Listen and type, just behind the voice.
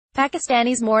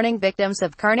Pakistanis mourning victims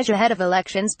of carnage ahead of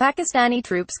elections. Pakistani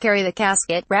troops carry the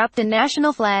casket, wrapped in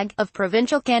national flag, of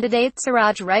provincial candidate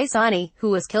Siraj Raisani, who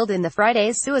was killed in the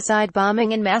Friday's suicide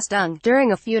bombing in Mastung,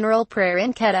 during a funeral prayer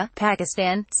in Quetta,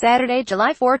 Pakistan, Saturday,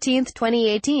 July 14,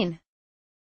 2018.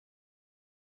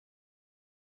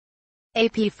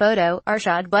 AP photo,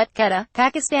 Arshad Butt, Quetta,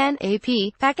 Pakistan.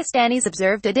 AP, Pakistanis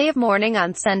observed a day of mourning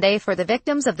on Sunday for the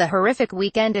victims of the horrific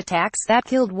weekend attacks that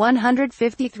killed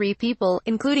 153 people,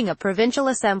 including a provincial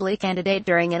assembly candidate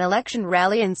during an election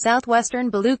rally in southwestern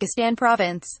Baluchistan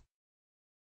province.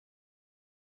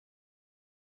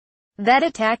 That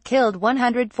attack killed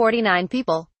 149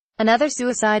 people. Another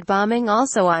suicide bombing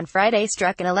also on Friday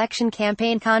struck an election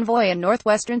campaign convoy in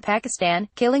northwestern Pakistan,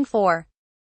 killing 4.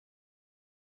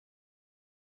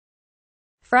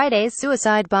 Friday's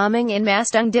suicide bombing in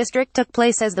Mastung district took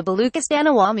place as the Baluchistan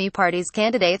Awami Party's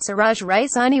candidate Siraj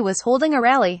Raisani was holding a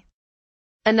rally.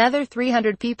 Another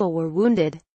 300 people were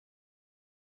wounded.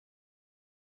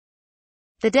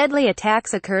 The deadly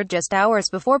attacks occurred just hours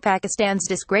before Pakistan's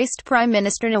disgraced Prime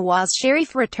Minister Nawaz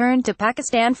Sharif returned to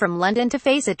Pakistan from London to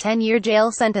face a 10-year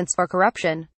jail sentence for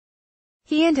corruption.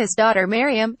 He and his daughter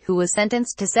Mariam, who was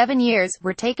sentenced to 7 years,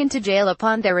 were taken to jail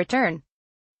upon their return.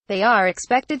 They are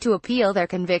expected to appeal their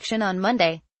conviction on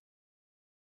Monday.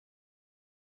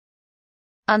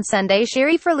 On Sunday,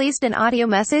 Sharif released an audio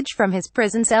message from his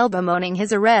prison cell bemoaning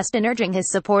his arrest and urging his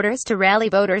supporters to rally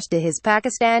voters to his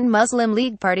Pakistan Muslim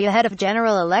League party ahead of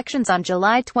general elections on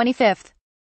July 25.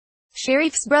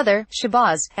 Sharif's brother,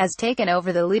 Shahbaz, has taken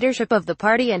over the leadership of the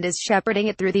party and is shepherding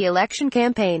it through the election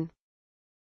campaign.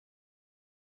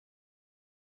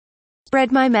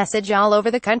 "Spread my message all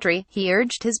over the country," he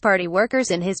urged his party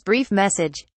workers in his brief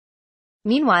message.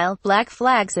 Meanwhile, black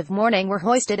flags of mourning were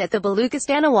hoisted at the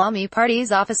Baluchistan Awami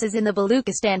Party's offices in the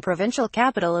Baluchistan provincial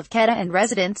capital of Quetta, and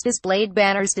residents displayed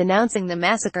banners denouncing the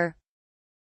massacre.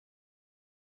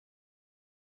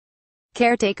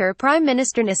 Caretaker Prime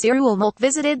Minister Nasirul Mulk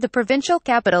visited the provincial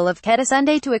capital of Quetta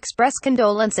Sunday to express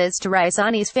condolences to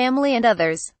Raisani's family and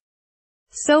others.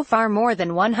 So far, more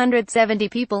than 170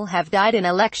 people have died in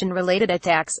election-related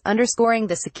attacks, underscoring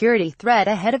the security threat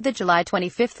ahead of the July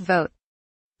 25 vote.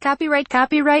 Copyright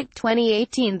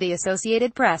 2018 The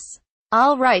Associated Press.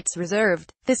 All rights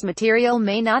reserved. This material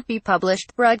may not be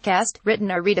published, broadcast,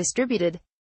 written or redistributed.